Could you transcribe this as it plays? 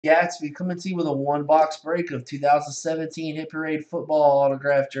Gatsby coming to you with a one-box break of 2017 Hit Parade Football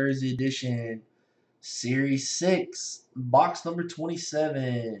Autograph Jersey Edition, Series 6, box number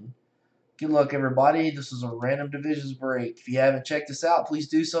 27. Good luck, everybody. This is a random divisions break. If you haven't checked us out, please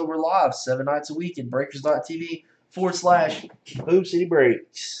do so. We're live 7 nights a week at breakers.tv/Boom City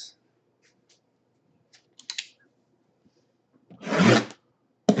Breaks.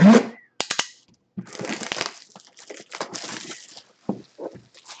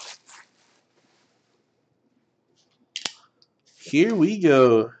 Here we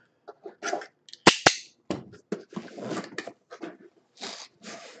go.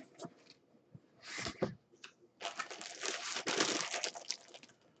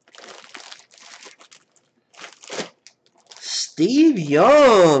 Steve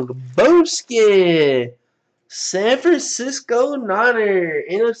Young, Boski, San Francisco Niner,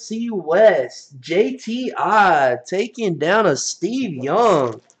 NFC West, JTI taking down a Steve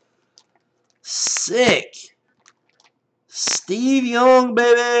Young. Sick. Steve Young,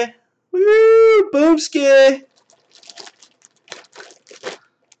 baby. Woo, Boomski.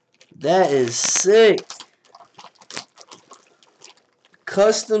 That is sick.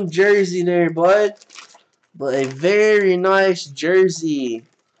 Custom jersey there, bud. But a very nice jersey.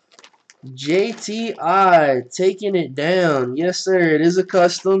 JTI taking it down. Yes, sir. It is a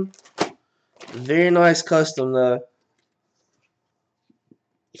custom. Very nice custom, though.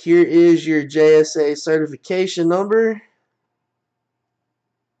 Here is your JSA certification number.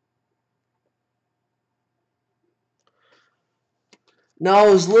 Now, I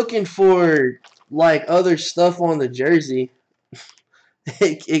was looking for, like, other stuff on the jersey.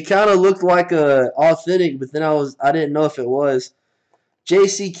 It kind of looked like a authentic, but then I didn't know if it was.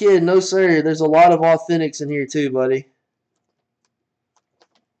 JC Kid, no sir. There's a lot of authentics in here too, buddy.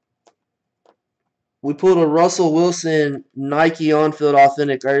 We pulled a Russell Wilson Nike on-field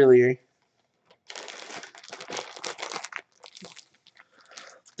authentic earlier.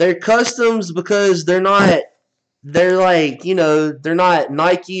 They're customs because they're like, you know, they're not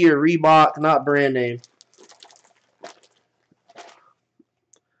Nike or Reebok, not brand name.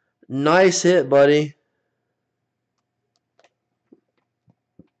 Nice hit, buddy.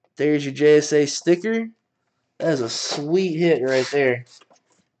 There's your JSA sticker. That is a sweet hit right there.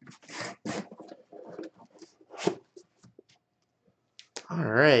 All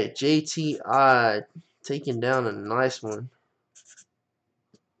right, JTI taking down a nice one.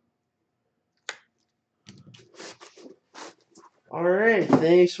 All right,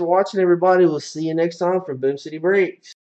 thanks for watching, everybody. We'll see you next time from Boom City Breaks.